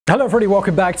Hello everybody,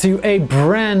 welcome back to a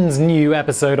brand new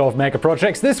episode of Mega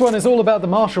Projects. This one is all about the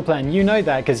Marshall Plan. You know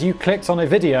that because you clicked on a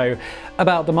video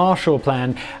about the Marshall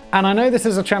Plan. And I know this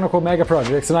is a channel called Mega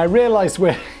Projects, and I realized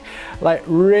we're like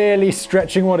really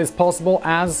stretching what is possible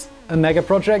as a mega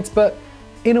project, but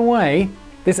in a way,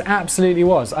 this absolutely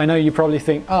was. I know you probably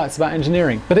think, oh, it's about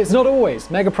engineering, but it's not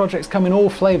always. Mega projects come in all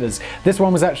flavors. This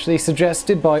one was actually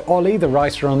suggested by Ollie, the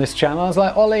writer on this channel. I was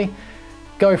like, Ollie,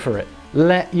 go for it.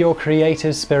 Let your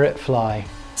creative spirit fly.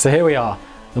 So here we are,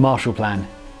 the Marshall Plan.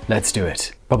 Let's do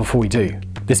it. But before we do,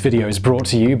 this video is brought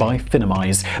to you by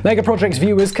Finimize. Mega Projects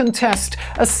viewers can test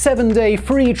a 7-day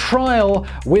free trial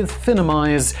with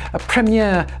Finimize, a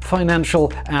premier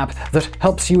financial app that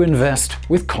helps you invest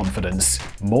with confidence.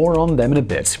 More on them in a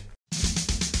bit.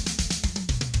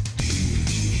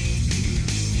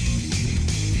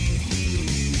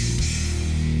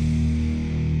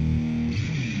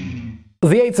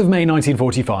 The 8th of May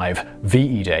 1945,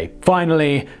 VE Day.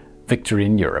 Finally, victory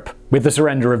in Europe. With the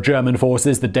surrender of German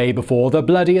forces the day before, the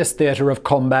bloodiest theatre of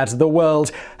combat the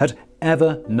world had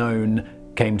ever known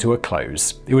came to a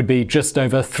close. It would be just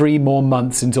over 3 more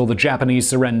months until the Japanese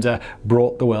surrender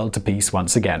brought the world to peace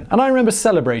once again. And I remember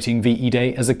celebrating VE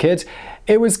Day as a kid.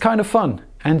 It was kind of fun,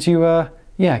 and you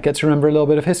get to remember a little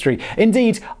bit of history.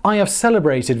 Indeed, I have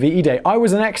celebrated VE Day. I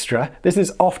was an extra, this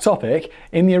is off topic,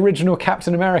 in the original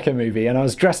Captain America movie, and I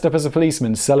was dressed up as a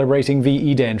policeman celebrating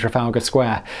VE Day in Trafalgar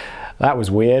Square. That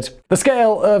was weird. The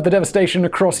scale of the devastation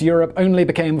across Europe only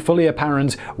became fully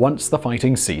apparent once the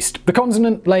fighting ceased. The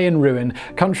continent lay in ruin,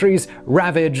 countries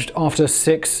ravaged after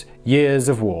 6 years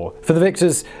of war. For the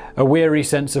victors, a weary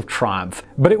sense of triumph.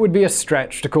 But it would be a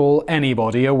stretch to call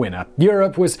anybody a winner.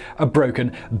 Europe was a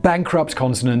broken, bankrupt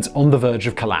continent on the verge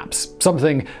of collapse.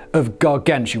 Something of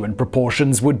gargantuan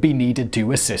proportions would be needed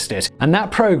to assist it. And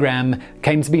that program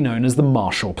came to be known as the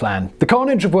Marshall Plan. The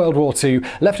carnage of World War II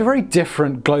left a very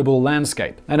different global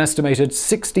landscape. An estimated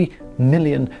 60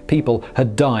 million people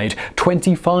had died,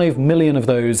 25 million of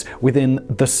those within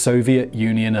the Soviet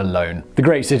Union alone. The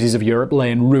great cities of Europe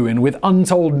lay in ruin, with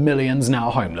untold millions now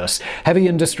homeless. Heavy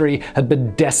industry had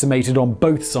been decimated on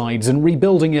both sides, and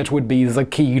rebuilding it would be the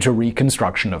key to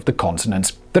reconstruction of the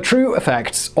continent. The true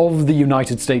effects of the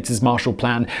United States' Marshall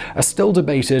Plan are still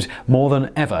debated more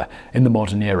than ever in the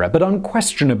modern era, but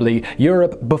unquestionably,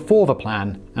 Europe before the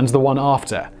plan and the one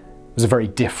after was a very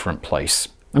different place.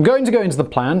 I'm going to go into the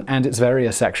plan and its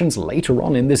various sections later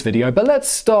on in this video, but let's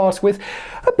start with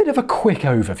a bit of a quick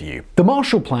overview. The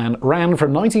Marshall Plan ran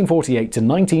from 1948 to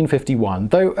 1951,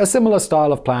 though a similar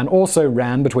style of plan also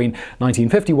ran between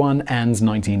 1951 and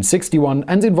 1961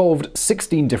 and involved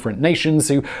 16 different nations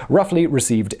who roughly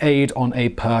received aid on a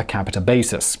per capita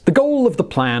basis. The goal of the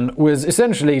plan was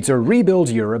essentially to rebuild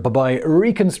Europe by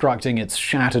reconstructing its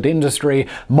shattered industry,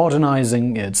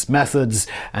 modernizing its methods,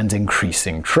 and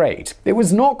increasing trade. It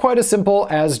was not quite as simple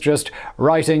as just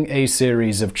writing a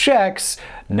series of checks.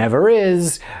 Never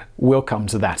is. We'll come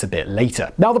to that a bit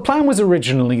later. Now, the plan was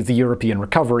originally the European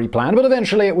Recovery Plan, but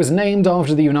eventually it was named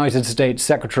after the United States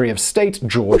Secretary of State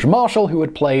George Marshall, who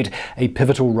had played a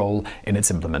pivotal role in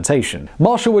its implementation.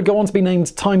 Marshall would go on to be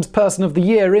named Times Person of the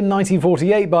Year in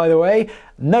 1948, by the way.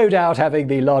 No doubt having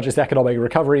the largest economic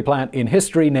recovery plan in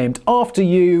history named after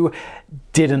you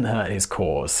didn't hurt his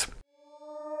cause.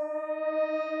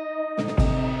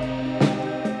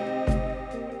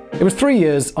 It was 3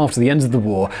 years after the end of the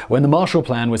war when the Marshall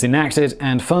Plan was enacted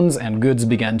and funds and goods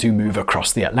began to move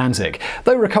across the Atlantic.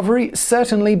 Though recovery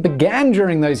certainly began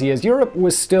during those years, Europe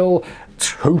was still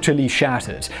totally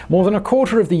shattered. More than a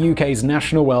quarter of the UK's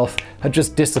national wealth had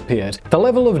just disappeared. The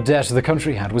level of debt the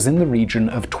country had was in the region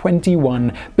of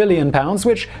 £21 billion,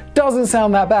 which doesn't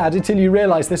sound that bad until you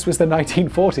realise this was the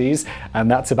 1940s,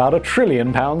 and that's about £1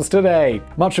 trillion today.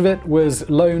 Much of it was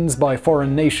loans by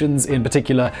foreign nations, in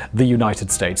particular the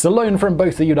United States. A loan from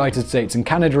both the United States and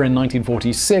Canada in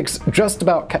 1946 just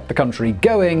about kept the country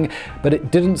going, but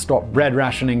it didn't stop bread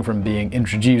rationing from being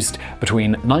introduced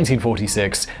between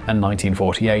 1946 and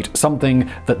 1948,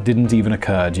 something that didn't even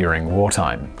occur during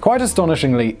wartime. Quite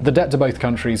astonishingly, the debt to both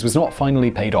countries was not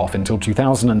finally paid off until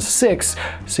 2006,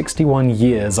 61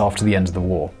 years after the end of the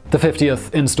war. The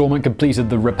 50th installment completed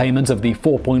the repayment of the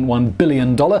 $4.1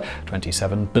 billion,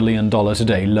 $27 billion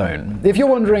today loan. If you're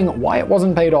wondering why it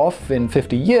wasn't paid off in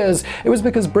 50 years, it was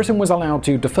because Britain was allowed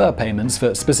to defer payments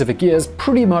for specific years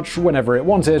pretty much whenever it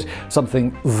wanted,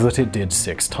 something that it did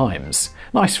 6 times.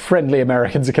 Nice friendly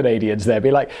Americans and Canadians there, be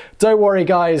like, don't worry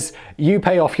guys, you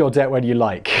pay off your debt when you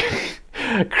like.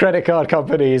 Credit card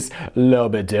companies, a little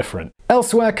bit different.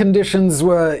 Elsewhere, conditions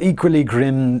were equally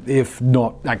grim, if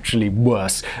not actually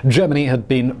worse. Germany had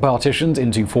been partitioned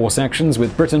into 4 sections,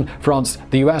 with Britain, France,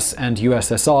 the US, and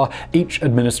USSR each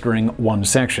administering one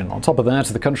section. On top of that,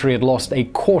 the country had lost a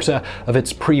quarter of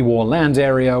its pre-war land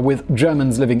area, with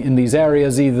Germans living in these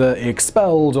areas either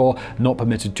expelled or not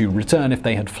permitted to return if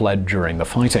they had fled during the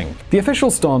fighting. The official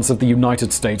stance of the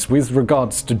United States with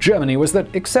regards to Germany was that,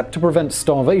 except to prevent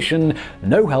starvation,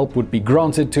 no help would be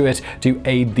granted to it to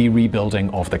aid the rebuilding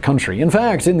of the country. In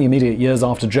fact, in the immediate years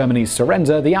after Germany's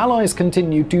surrender, the Allies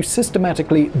continued to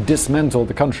systematically dismantle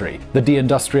the country. The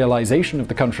deindustrialization of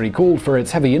the country called for its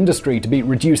heavy industry to be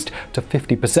reduced to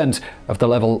 50% of the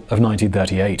level of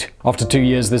 1938. After 2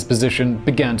 years, this position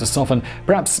began to soften.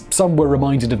 Perhaps some were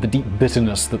reminded of the deep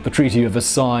bitterness that the Treaty of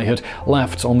Versailles had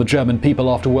left on the German people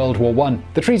after World War I.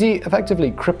 The treaty effectively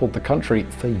crippled the country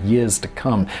for years to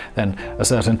come. Then a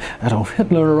certain Adolf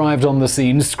Hitler arrived on the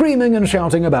scene, screaming and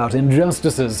shouting about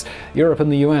injustices. Europe and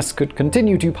the US could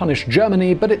continue to punish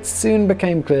Germany, but it soon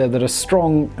became clear that a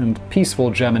strong and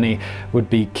peaceful Germany would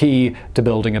be key to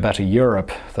building a better Europe.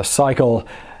 The cycle,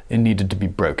 it needed to be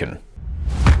broken.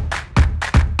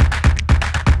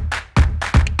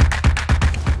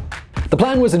 The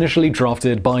plan was initially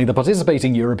drafted by the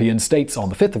participating European states on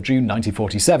the 5th of June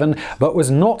 1947, but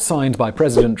was not signed by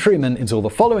President Truman until the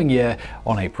following year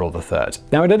on April the 3rd.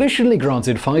 Now, it initially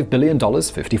granted $5 billion,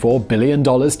 $54 billion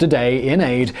today, in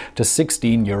aid to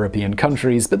 16 European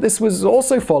countries, but this was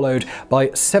also followed by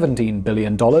 $17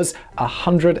 billion,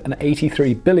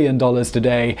 $183 billion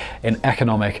today in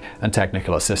economic and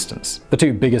technical assistance. The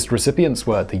 2 biggest recipients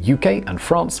were the UK and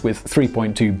France, with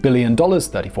 $3.2 billion,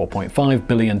 $34.5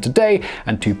 billion today,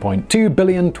 and $2.2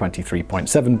 billion,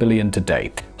 $23.7 billion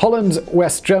today. Holland,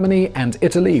 West Germany, and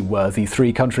Italy were the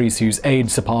 3 countries whose aid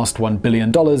surpassed $1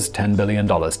 billion, $10 billion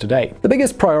today. The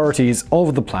biggest priorities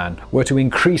of the plan were to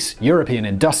increase European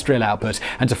industrial output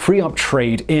and to free up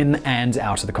trade in and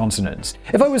out of the continent.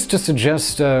 If I was to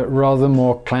suggest a rather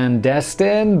more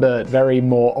clandestine but very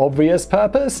more obvious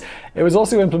purpose, it was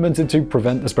also implemented to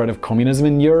prevent the spread of communism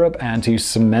in Europe and to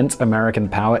cement American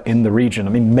power in the region.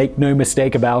 I mean, make no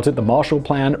mistake about it, the Marshall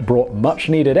Plan brought much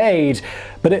needed aid,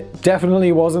 but it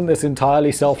definitely wasn't this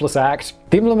entirely selfless act.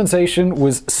 The implementation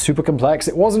was super complex.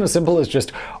 It wasn't as simple as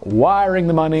just wiring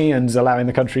the money and allowing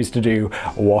the countries to do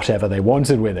whatever they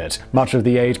wanted with it. Much of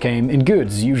the aid came in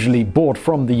goods, usually bought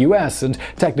from the US, and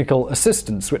technical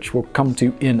assistance, which we'll come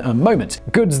to in a moment.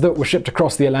 Goods that were shipped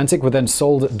across the Atlantic were then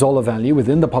sold at dollar value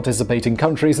within the participating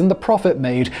countries, and the profit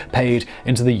made paid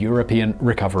into the European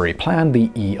Recovery Plan,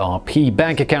 the ERP,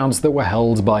 bank accounts that were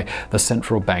held by the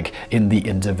central bank in the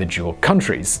individual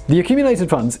countries. The accumulated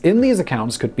funds in these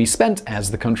accounts could be spent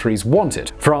as the countries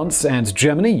wanted. France and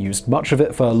Germany used much of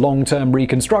it for long-term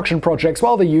reconstruction projects,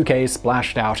 while the UK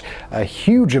splashed out a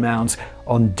huge amount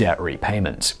on debt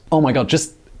repayment. Oh my god,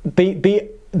 just the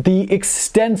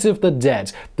extent of the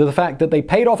debt, the fact that they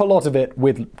paid off a lot of it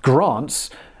with grants,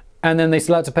 and then they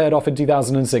still had to pay it off in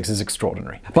 2006 is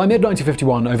extraordinary. By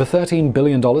mid-1951, over $13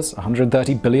 billion,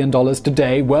 $130 billion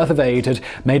today worth of aid had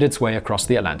made its way across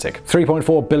the Atlantic.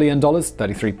 $3.4 billion,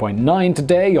 $33.9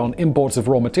 today on imports of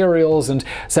raw materials and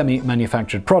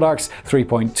semi-manufactured products,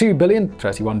 $3.2 billion,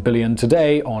 $31 billion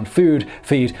today on food,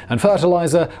 feed, and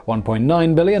fertilizer,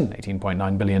 $1.9 billion,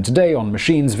 $18.9 billion today on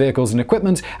machines, vehicles, and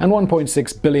equipment, and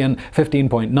 $1.6 billion,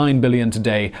 $15.9 billion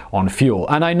today on fuel.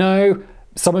 And I know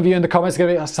some of you in the comments are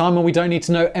going to be, Simon, we don't need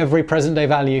to know every present day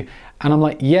value. And I'm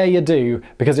like, yeah, you do,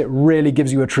 because it really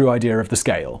gives you a true idea of the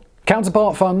scale.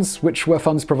 Counterpart funds, which were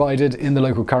funds provided in the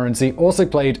local currency, also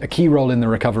played a key role in the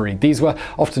recovery. These were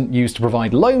often used to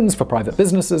provide loans for private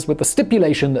businesses, with the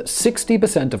stipulation that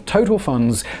 60% of total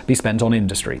funds be spent on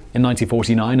industry. In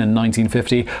 1949 and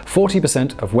 1950,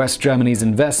 40% of West Germany's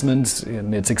investments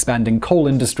in its expanding coal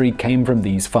industry came from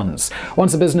these funds.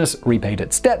 Once a business repaid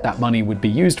its debt, that money would be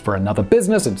used for another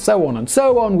business, and so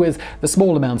on, with the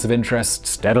small amounts of interest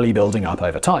steadily building up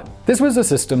over time. This was a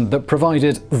system that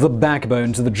provided the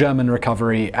backbone to the German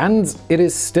recovery, and it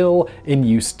is still in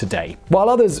use today. While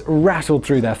others rattled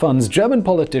through their funds, German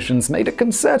politicians made a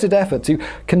concerted effort to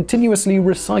continuously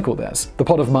recycle theirs. The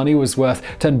pot of money was worth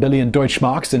 10 billion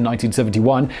Deutschmarks in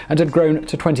 1971 and had grown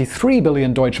to 23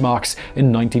 billion Deutschmarks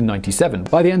in 1997.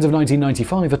 By the end of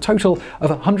 1995, a total of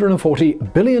 140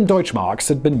 billion Deutschmarks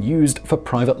had been used for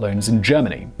private loans in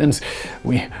Germany, and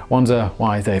we wonder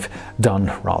why they've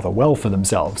done rather well for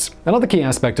themselves. Another key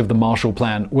aspect of the Marshall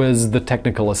Plan was the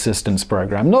technical assistance assistance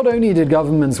program. Not only did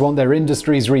governments want their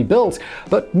industries rebuilt,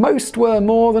 but most were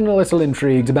more than a little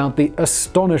intrigued about the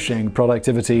astonishing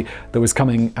productivity that was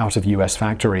coming out of US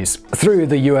factories. Through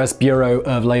the US Bureau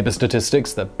of Labor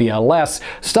Statistics, the BLS,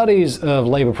 studies of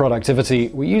labor productivity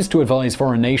were used to advise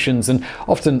foreign nations and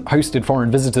often hosted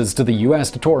foreign visitors to the US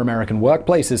to tour American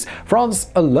workplaces. France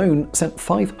alone sent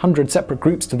 500 separate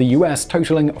groups to the US,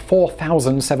 totaling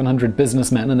 4,700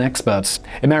 businessmen and experts.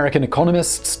 American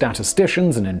economists,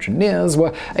 statisticians, and engineers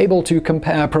were able to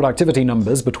compare productivity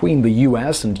numbers between the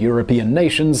US and European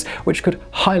nations, which could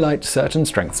highlight certain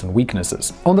strengths and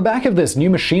weaknesses. On the back of this, new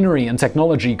machinery and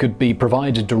technology could be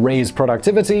provided to raise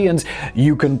productivity, and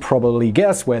you can probably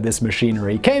guess where this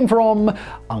machinery came from: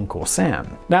 Uncle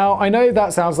Sam. Now, I know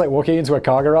that sounds like walking into a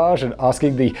car garage and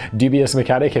asking the dubious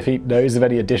mechanic if he knows of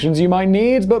any additions you might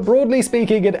need, but broadly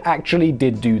speaking, it actually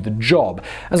did do the job.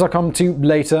 As I'll come to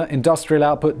later, industrial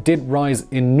output did rise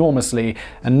enormously,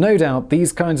 and no doubt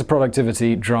these kinds of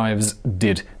productivity drives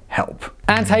did help.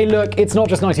 And hey look, it's not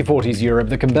just 1940s Europe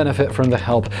that can benefit from the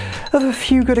help of a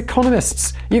few good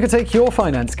economists. You could take your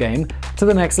finance game to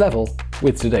the next level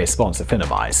with today's sponsor,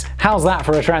 Finimize. How's that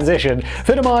for a transition?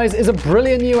 Finimize is a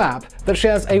brilliant new app that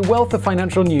shares a wealth of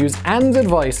financial news and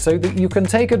advice so that you can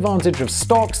take advantage of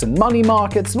stocks and money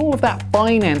markets and all of that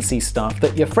financy stuff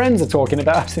that your friends are talking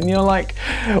about, and you're like,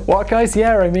 what guys?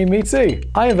 Yeah, I mean, me too.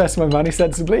 I invest my money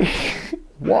sensibly.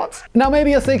 What? Now maybe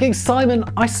you're thinking, Simon,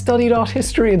 I studied art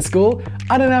history in school.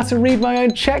 I don't know how to read my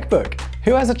own checkbook.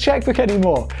 Who has a checkbook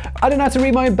anymore? I don't know how to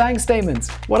read my own bank statements.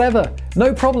 Whatever.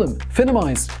 No problem.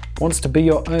 Finimize wants to be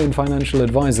your own financial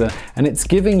advisor, and it's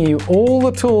giving you all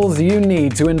the tools you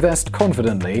need to invest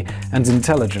confidently and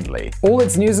intelligently. All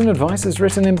its news and advice is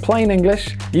written in plain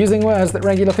English, using words that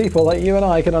regular people like you and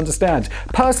I can understand.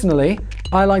 Personally,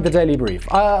 I like the daily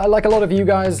brief. Like a lot of you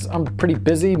guys, I'm pretty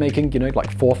busy making,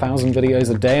 like 4,000 videos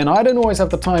a day, and I don't always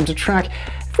have the time to track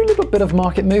every little bit of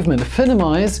market movement.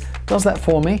 Finimize does that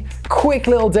for me. Quick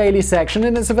little daily section,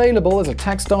 and it's available as a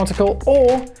text article,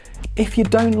 or if you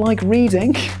don't like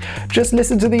reading, just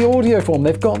listen to the audio form.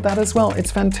 They've got that as well.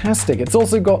 It's fantastic. It's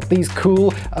also got these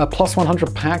cool plus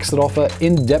 100 packs that offer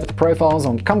in-depth profiles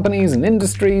on companies and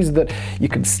industries that you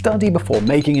can study before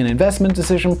making an investment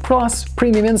decision, plus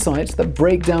premium insights that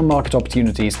break down market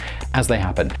opportunities as they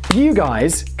happen. You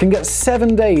guys can get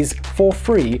 7 days for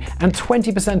free and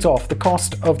 20% off the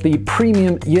cost of the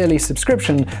premium yearly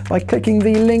subscription by clicking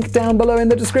the link down below in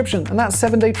the description. And that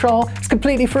 7-day trial is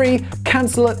completely free.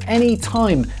 Cancel at any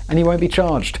time and you won't be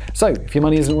charged. So if your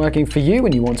money isn't working for you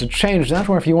and you want to change that,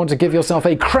 or if you want to give yourself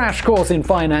a crash course in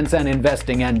finance and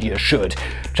investing, and you should,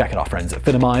 check out our friends at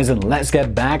Finimize, and let's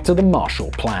get back to the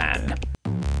Marshall Plan.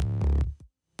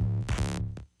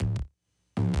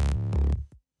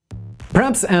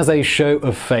 Perhaps as a show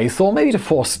of faith, or maybe to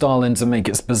force Stalin to make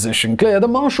its position clear, the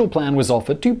Marshall Plan was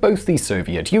offered to both the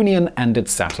Soviet Union and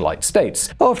its satellite states.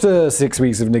 After 6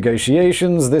 weeks of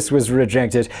negotiations, this was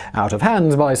rejected out of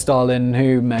hand by Stalin,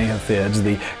 who may have feared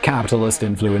the capitalist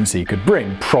influence he could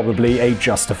bring. Probably a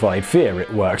justified fear.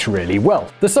 It worked really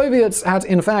well. The Soviets had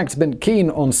in fact been keen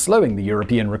on slowing the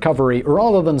European recovery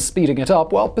rather than speeding it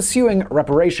up, while pursuing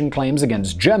reparation claims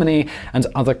against Germany and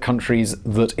other countries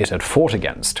that it had fought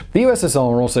against. The USSR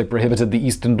also prohibited the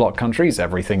Eastern Bloc countries,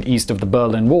 everything east of the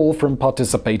Berlin Wall, from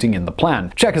participating in the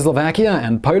plan. Czechoslovakia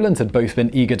and Poland had both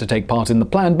been eager to take part in the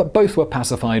plan, but both were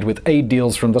pacified with aid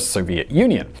deals from the Soviet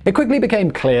Union. It quickly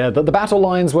became clear that the battle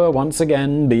lines were once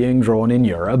again being drawn in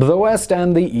Europe, the West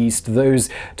and the East, those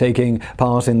taking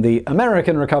part in the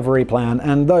American Recovery Plan,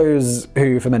 and those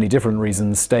who, for many different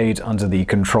reasons, stayed under the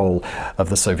control of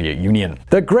the Soviet Union.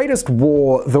 The greatest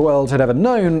war the world had ever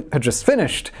known had just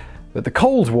finished, but the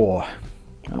Cold War,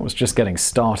 that was just getting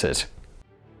started.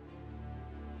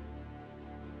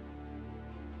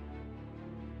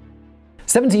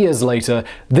 70 years later,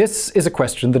 this is a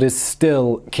question that is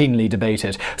still keenly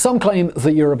debated. Some claim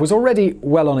that Europe was already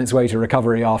well on its way to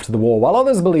recovery after the war, while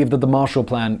others believe that the Marshall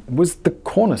Plan was the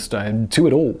cornerstone to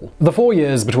it all. The 4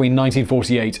 years between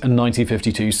 1948 and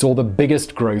 1952 saw the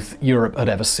biggest growth Europe had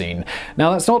ever seen.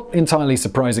 Now, that's not entirely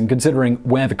surprising considering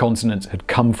where the continent had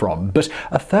come from, but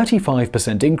a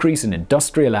 35% increase in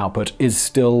industrial output is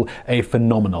still a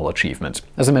phenomenal achievement.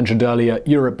 As I mentioned earlier,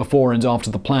 Europe before and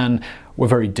after the plan were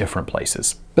very different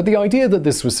places. But the idea that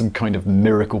this was some kind of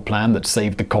miracle plan that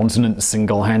saved the continent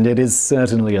single-handed is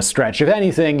certainly a stretch. If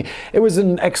anything, it was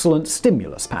an excellent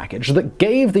stimulus package that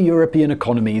gave the European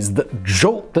economies the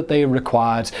jolt that they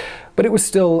required, but it was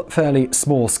still fairly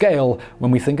small scale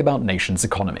when we think about nations'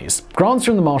 economies. Grants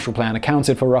from the Marshall Plan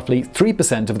accounted for roughly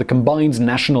 3% of the combined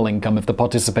national income of the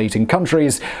participating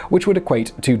countries, which would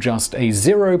equate to just a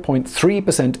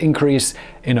 0.3% increase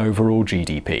in overall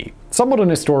GDP. Some modern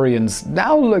historians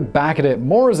now look back at it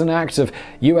more as an act of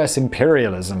US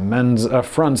imperialism and a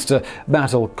front to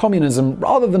battle communism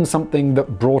rather than something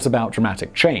that brought about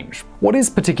dramatic change. What is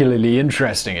particularly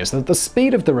interesting is that the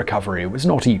speed of the recovery was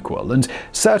not equal and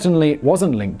certainly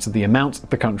wasn't linked to the amount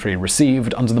the country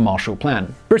received under the Marshall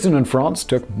Plan. Britain and France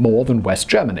took more than West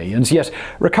Germany, and yet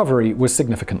recovery was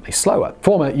significantly slower.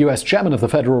 Former US Chairman of the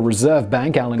Federal Reserve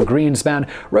Bank, Alan Greenspan,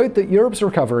 wrote that Europe's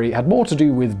recovery had more to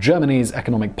do with Germany's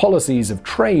economic policies of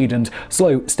trade and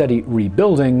slow, steady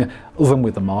rebuilding than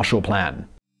with the Marshall Plan.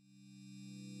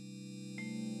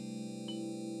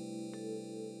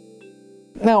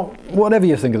 Now, whatever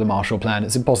you think of the Marshall Plan,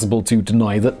 it's impossible to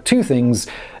deny that two things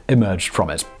emerged from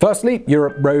it. Firstly,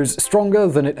 Europe rose stronger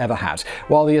than it ever had.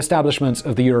 While the establishment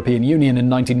of the European Union in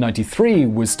 1993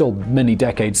 was still many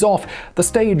decades off, the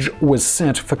stage was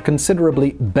set for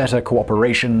considerably better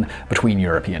cooperation between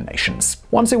European nations.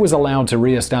 Once it was allowed to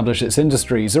re-establish its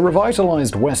industries, a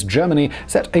revitalized West Germany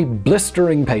set a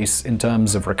blistering pace in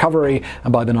terms of recovery,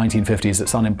 and by the 1950s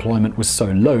its unemployment was so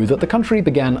low that the country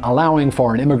began allowing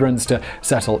foreign immigrants to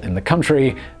settle in the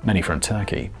country, many from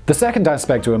Turkey. The second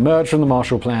aspect to emerge from the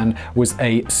Marshall Plan was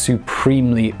a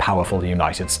supremely powerful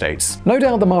United States. No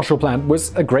doubt the Marshall Plan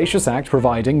was a gracious act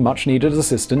providing much-needed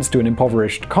assistance to an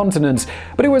impoverished continent,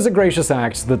 but it was a gracious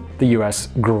act that the US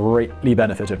greatly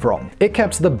benefited from. It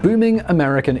kept the booming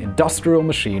American industrial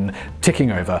machine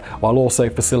ticking over, while also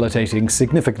facilitating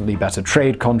significantly better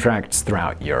trade contracts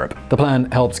throughout Europe. The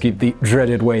plan helped keep the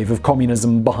dreaded wave of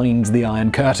communism behind the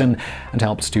Iron Curtain, and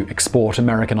helped to export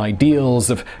American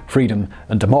ideals of freedom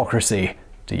and democracy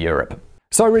to Europe.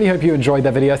 So I really hope you enjoyed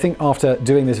that video. I think after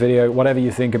doing this video, whatever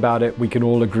you think about it, we can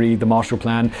all agree the Marshall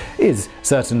Plan is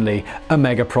certainly a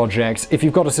mega project. If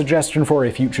you've got a suggestion for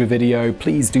a future video,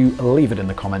 please do leave it in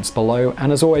the comments below.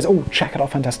 And as always, check out our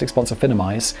fantastic sponsor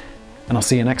Finimize, and I'll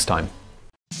see you next time.